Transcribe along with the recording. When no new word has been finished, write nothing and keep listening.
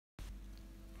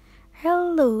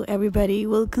Hello everybody,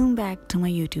 welcome back to my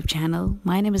YouTube channel.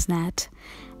 My name is Nat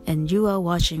and you are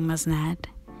watching Ms. Nat.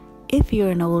 If you're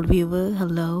an old viewer,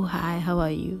 hello, hi, how are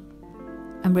you?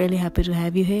 I'm really happy to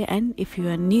have you here, and if you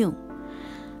are new,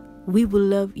 we would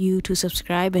love you to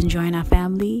subscribe and join our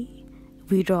family.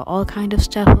 We draw all kind of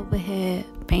stuff over here,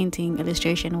 painting,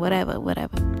 illustration, whatever.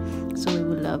 So we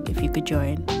would love if you could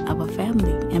join our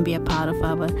family and be a part of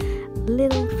our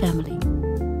little family.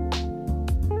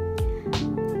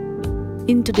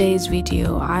 In today's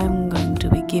video, I'm going to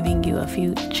be giving you a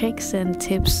few tricks and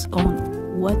tips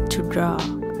on what to draw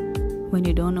when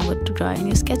you don't know what to draw in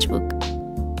your sketchbook.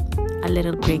 A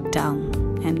little breakdown.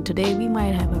 And today we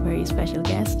might have a very special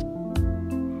guest,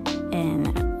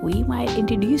 and we might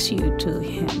introduce you to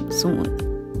him soon.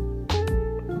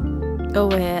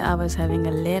 Over here, I was having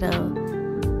a little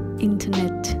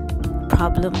internet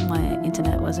problem. My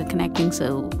internet wasn't connecting,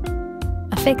 so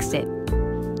I fixed it.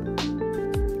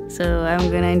 So I'm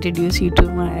gonna introduce you to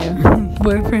my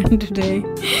boyfriend today.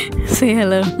 Say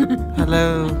hello.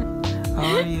 Hello.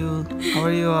 How are you? How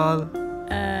are you all?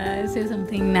 Say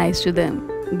something nice to them.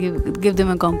 Give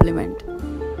them a compliment.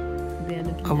 They are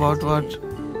looking About nice what?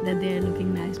 today. That they are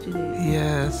looking nice today.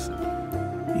 Yes.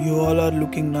 You all are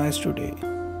looking nice today.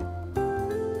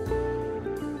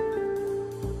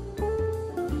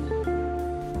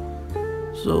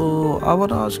 So I want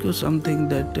to ask you something.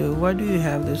 That why do you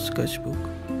have this sketchbook?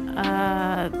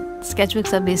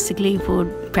 Sketchbooks are basically for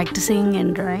practicing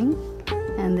and drawing,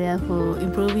 and they are for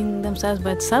improving themselves.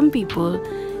 But some people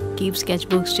keep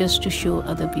sketchbooks just to show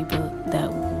other people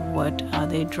that what are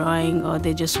they drawing, or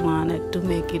they just wanted to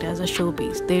make it as a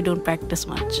showpiece. They don't practice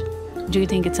much. Do you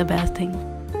think it's a bad thing?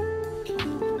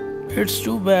 It's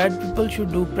too bad. People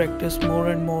should do practice more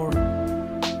and more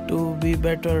to be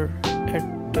better at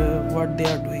what they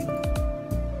are doing.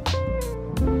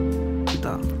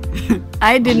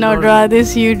 I did not draw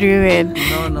this, you drew it.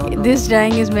 No. This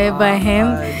drawing is made by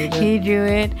him. He drew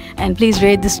it. And please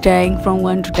rate this drawing from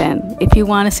 1 to 10. If you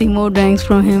want to see more drawings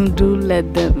from him, do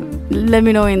let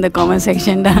me know in the comment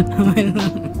section down below.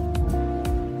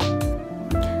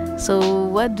 So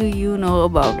what do you know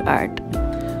about art?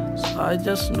 So I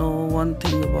just know one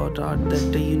thing about art,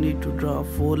 that you need to draw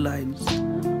 4 lines,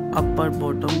 upper,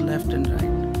 bottom, left and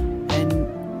right,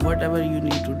 and whatever you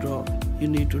need to draw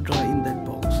in that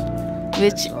box.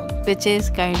 Which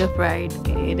is kind of right.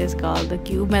 It is called the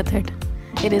cube method.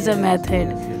 It is a method.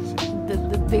 Yes.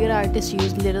 The bigger artists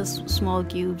use little small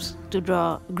cubes to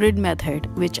draw grid method,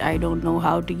 which I don't know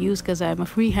how to use because I'm a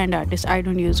freehand artist. I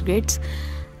don't use grids.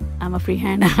 I'm a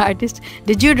freehand artist.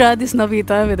 Did you draw this,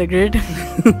 Navita, with a grid?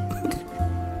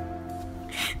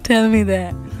 Tell me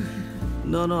that.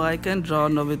 No, I can draw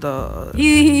Nobita.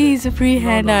 He's a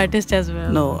freehand artist as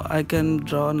well. No, I can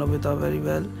draw Nobita very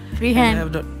well.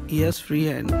 Freehand? Yes,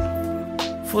 freehand.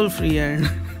 Full freehand.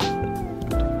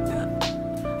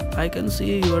 I can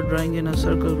see you are drawing in a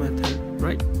circle method,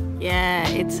 right? Yeah,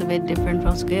 it's a bit different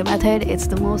from square method. It's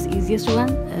the most easiest one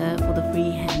for the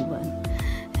freehand one.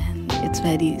 And it's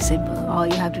very simple. All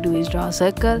you have to do is draw a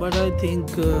circle. But I think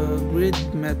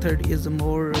grid method is a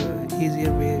more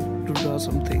easier way to draw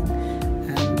something.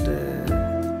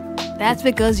 That's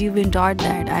because you've been taught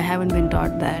that. I haven't been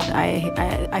taught that.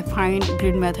 I find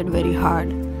grid method very hard.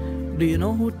 Do you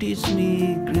know who teach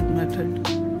me grid method?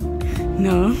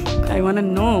 No, I want to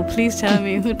know. Please tell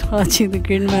me who taught you the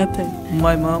grid method.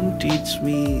 My mom teach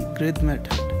me grid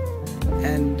method,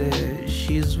 and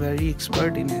she's very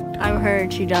expert in it. I've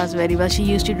heard she draws very well. She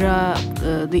used to draw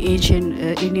the ancient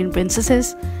Indian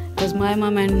princesses, because my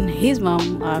mom and his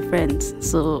mom are friends.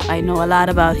 So I know a lot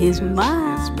about his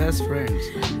mom. Yes, best friends.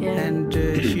 Yeah. And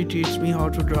she teach me how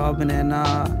to draw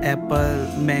banana, apple,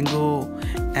 mango,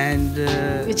 and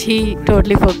which he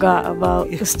totally forgot about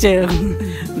still.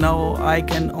 Now I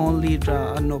can only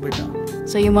draw a Nobita.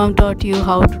 So your mom taught you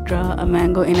how to draw a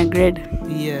mango in a grid?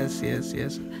 Yes.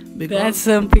 That's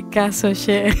some Picasso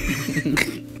shit.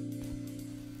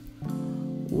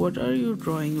 What are you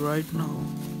drawing right now?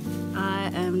 I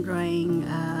am drawing,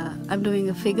 I'm doing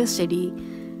a figure study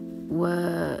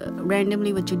where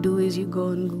randomly what you do is you go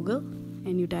on Google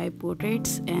and you type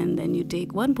portraits, and then you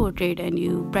take one portrait and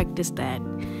you practice that,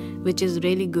 which is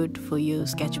really good for your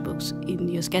sketchbooks. In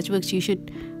your sketchbooks you should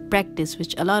practice,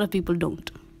 which a lot of people don't.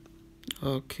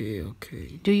 Okay.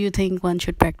 Do you think one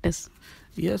should practice?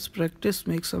 Yes, practice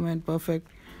makes a man perfect.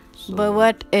 So But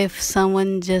what if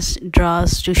someone just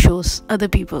draws to show other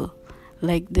people?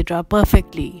 Like they draw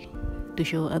perfectly to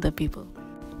show other people.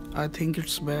 I think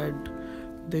it's bad.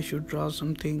 They should draw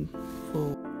something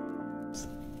for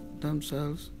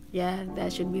themselves Yeah,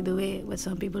 that should be the way, but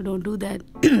some people don't do that,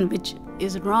 which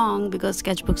is wrong because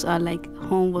sketchbooks are like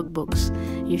homework books.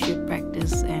 You should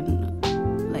practice and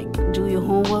like do your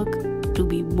homework to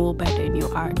be more better in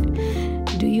your art.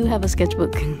 Do you have a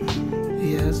sketchbook?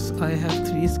 Yes, I have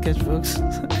 3 sketchbooks,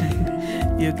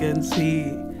 and you can see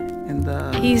in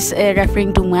the. He's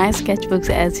referring to my sketchbooks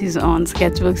as his own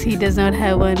sketchbooks. He does not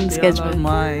have one They all are sketchbook.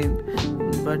 mine,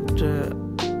 but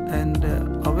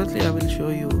obviously I will show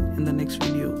you in the next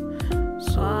video.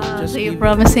 So just So you're keep-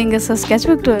 promising us a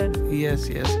sketchbook tour? Yes,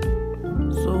 yes.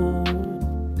 So,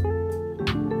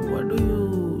 what do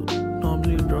you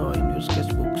normally draw in your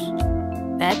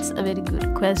sketchbooks? That's a very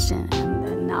good question.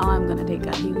 And now I'm gonna take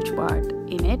a huge part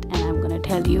in it, and I'm gonna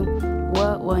tell you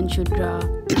what one should draw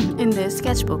in their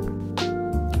sketchbook.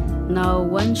 Now,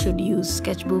 one should use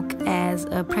sketchbook as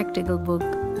a practical book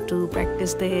to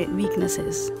practice their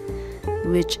weaknesses,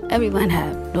 which everyone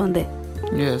have, don't they?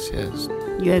 Yes, yes,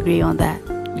 You agree on that?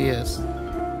 yes.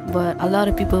 But what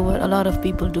a lot of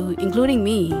people do, including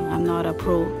me, I'm not a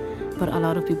pro, but a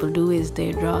lot of people do is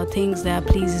they draw things that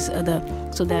pleases other,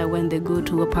 so that when they go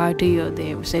to a party or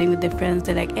they're sitting with their friends,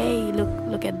 they're like, hey,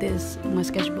 look at this, my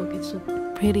sketchbook, it's so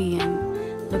pretty,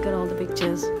 and look at all the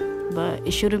pictures. But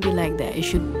it shouldn't be like that.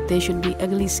 They should be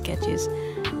ugly sketches,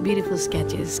 beautiful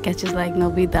sketches like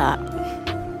Nobita.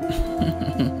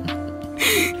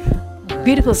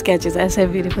 Beautiful sketches. I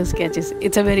said beautiful sketches.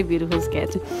 It's a very beautiful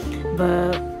sketch.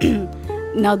 But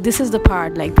now this is the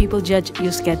part, like people judge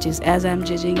your sketches as I'm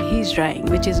judging his drawing,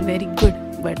 which is very good.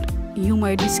 But you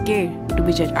might be scared to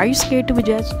be judged. Are you scared to be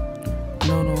judged?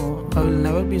 No, I will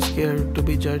never be scared to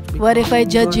be judged. What if I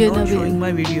judge you are in a not way? showing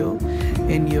my video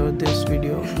in this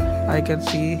video? I can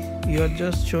see you are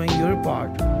just showing your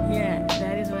part. Yeah,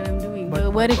 that is what I'm doing.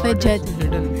 But what if I part is judge?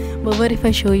 hidden. But what if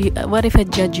I show you? What if I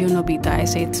judge you, Nobita? I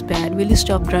say it's bad. Will you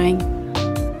stop drawing?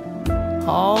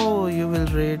 How you will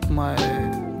rate my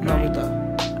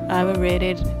Nobita? I will rate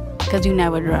it because you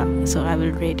never draw. So I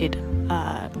will rate it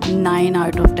 9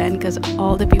 out of 10 because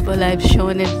all the people I've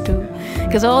shown it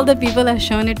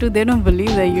to, they don't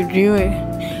believe that you drew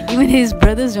it. Even his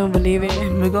brothers don't believe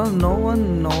it. Because no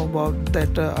one know about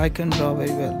that I can draw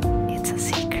very well. It's a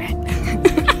secret.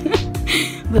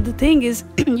 But the thing is,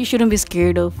 you shouldn't be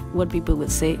scared of what people will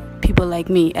say. People like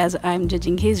me, as I'm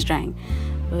judging his drawing.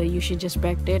 But you should just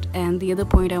practice it. And the other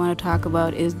point I want to talk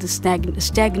about is the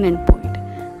stagnant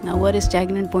point. Now, what is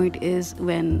stagnant point is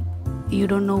when you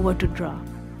don't know what to draw.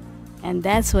 And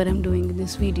that's what I'm doing in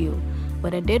this video.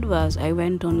 What I did was I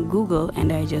went on Google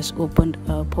and I just opened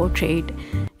a portrait,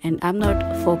 and I'm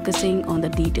not focusing on the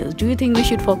details. Do you think we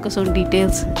should focus on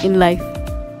details in life?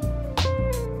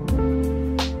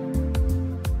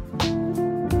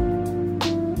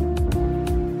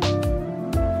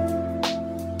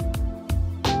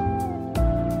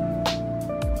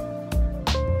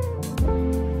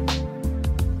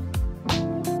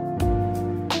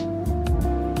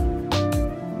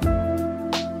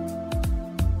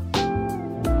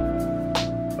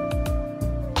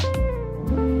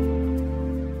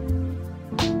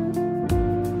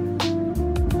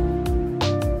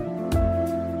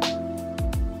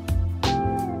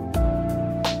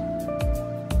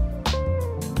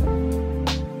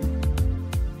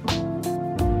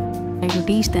 To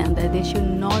teach them that they should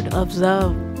not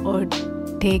observe or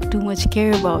take too much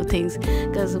care about things,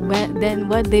 because then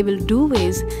what they will do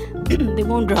is they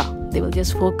won't draw. They will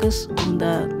just focus on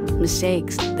the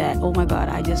mistakes, that oh my god,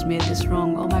 I just made this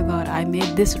wrong, oh my god, I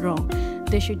made this wrong.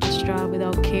 They should just draw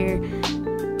without care,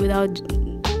 without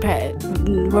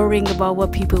worrying about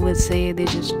what people will say. They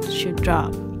just should draw.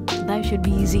 Life should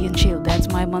be easy and chill. That's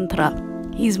my mantra.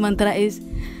 His mantra is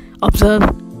observe.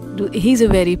 He's a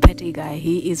very petty guy.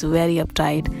 He is very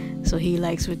uptight, so he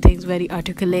likes with things very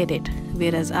articulated,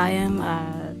 whereas I'm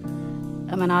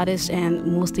an artist,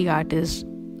 and mostly artists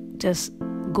just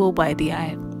go by the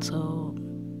eye. So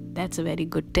that's a very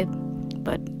good tip.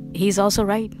 But he's also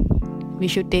right. We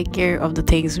should take care of the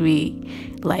things we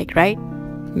like, right?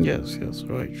 Yes,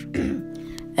 right.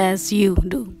 As you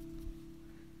do.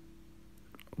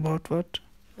 About what?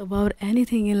 About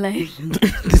anything in life.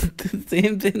 The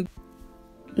same thing.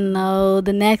 Now,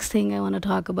 the next thing I want to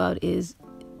talk about is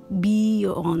be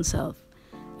your own self.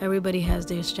 Everybody has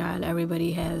their style.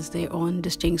 Everybody has their own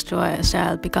distinct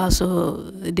style. Picasso,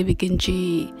 Da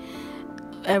Vinci,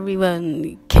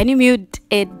 everyone. Can you mute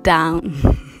it down?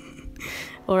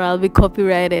 Or I'll be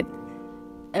copyrighted.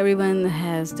 Everyone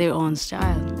has their own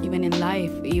style. Even in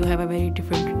life, you have a very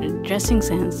different dressing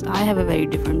sense. I have a very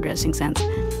different dressing sense.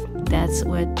 That's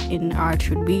what in art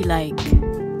should be like.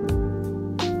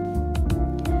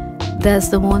 That's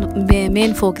the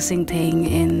main focusing thing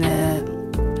in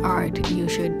art. You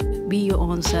should be your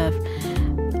own self.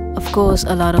 Of course,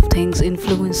 a lot of things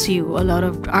influence you. A lot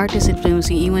of artists influence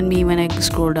you. Even me, when I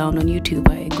scroll down on YouTube,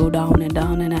 I go down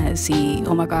and I see,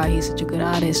 oh my god, he's such a good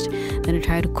artist. Then I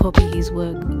try to copy his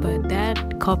work. But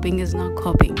that copying is not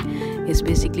copying. It's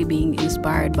basically being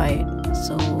inspired by it.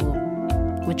 So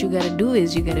what you gotta do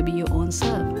is you gotta be your own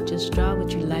self. Just draw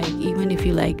what you like. Even if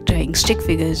you like drawing stick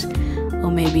figures, or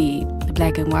maybe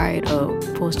black and white, or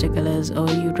poster colors, or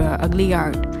you draw ugly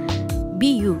art, be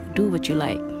you. Do what you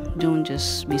like. Don't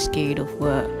just be scared of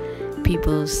what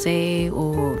people say,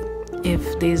 or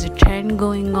if there's a trend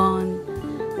going on,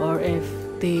 or if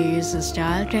there's a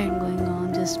style trend going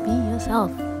on. Just be yourself.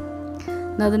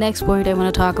 Now the next point I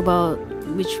want to talk about,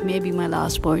 which may be my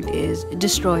last point, is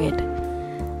destroy it.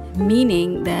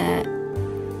 Meaning that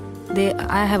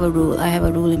I have a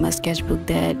rule in my sketchbook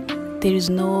that there is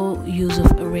no use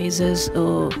of erasers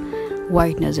or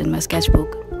whiteners in my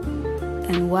sketchbook.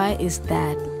 And why is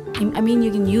that? I mean, you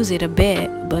can use it a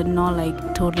bit, but not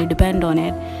like totally depend on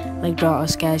it. Like draw a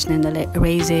sketch, then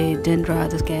erase it, then draw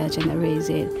the sketch and erase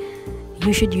it.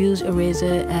 You should use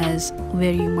eraser as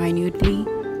very minutely,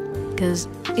 because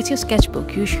it's your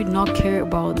sketchbook. You should not care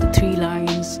about the 3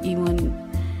 lines. Even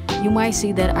you might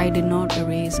see that I did not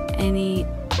erase any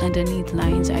underneath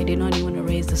lines. I did not even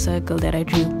erase the circle that I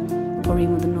drew, or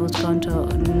even the nose contour,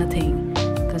 nothing,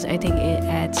 because I think it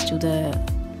adds to the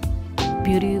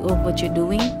beauty of what you're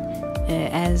doing.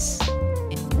 As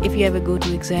if you ever go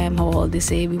to exam hall, they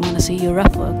say we want to see your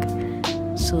rough work.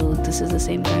 So this is the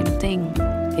same kind of thing.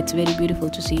 It's very beautiful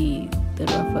to see the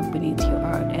rough work beneath your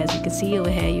art. As you can see over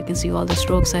here, you can see all the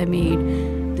strokes I made.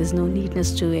 There's no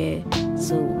neatness to it.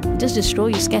 So just destroy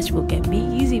your sketchbook and be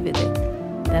easy with it.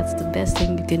 That's the best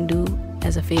thing you can do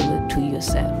as a favor to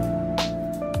yourself.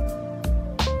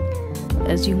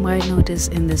 As you might notice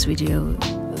in this video,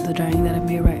 the drawing that I'm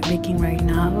making right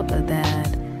now,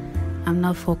 that I'm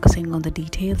not focusing on the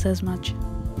details as much.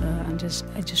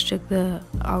 I just took the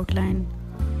outline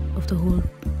of the whole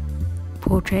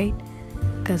portrait,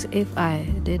 because if I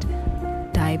did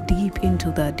dive deep into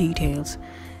the details,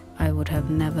 I would have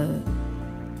never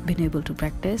been able to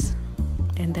practice.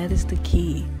 And that is the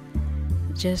key.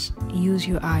 Just use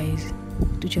your eyes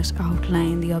to just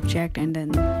outline the object and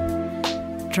then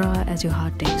draw as your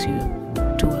heart takes you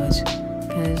towards.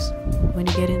 Because when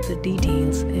you get into the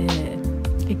details,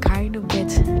 it kind of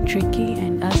gets tricky,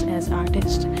 and us as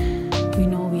artists, we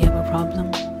know we have a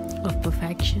problem of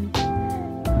perfection,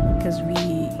 because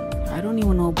I don't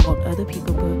even know about other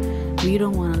people, but we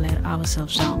don't want to let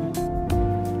ourselves down.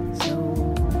 So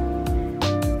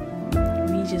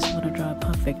we just want to draw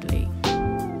perfectly,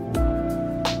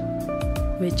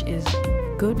 which is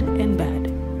good and bad.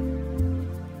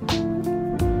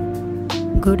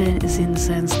 Good is in the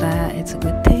sense that it's a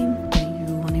good thing that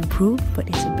you want to improve, but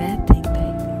it's a bad thing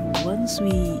that once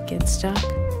we get stuck,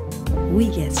 we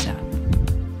get stuck.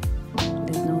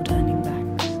 There's no turning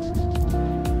back.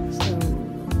 So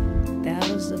that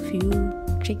was a few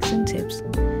tricks and tips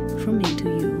from me to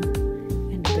you,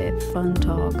 and a bit fun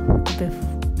talk, a bit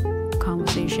of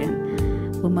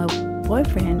conversation with my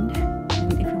boyfriend.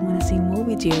 And if you want to see more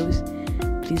videos,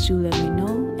 please do let me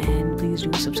know, and please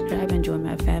do subscribe and join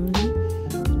my family.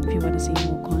 If you want to see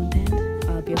more content,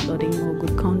 I'll be uploading more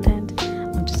good content.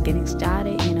 I'm just getting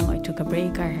started, I took a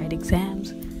break, I had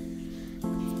exams,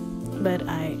 but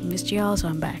I missed y'all, so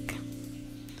I'm back.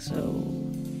 So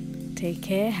take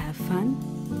care, have fun,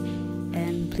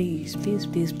 and please,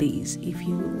 if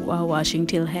you are watching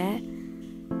till here,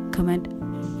 comment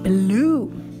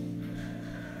below,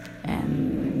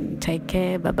 and take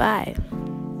care. Bye bye.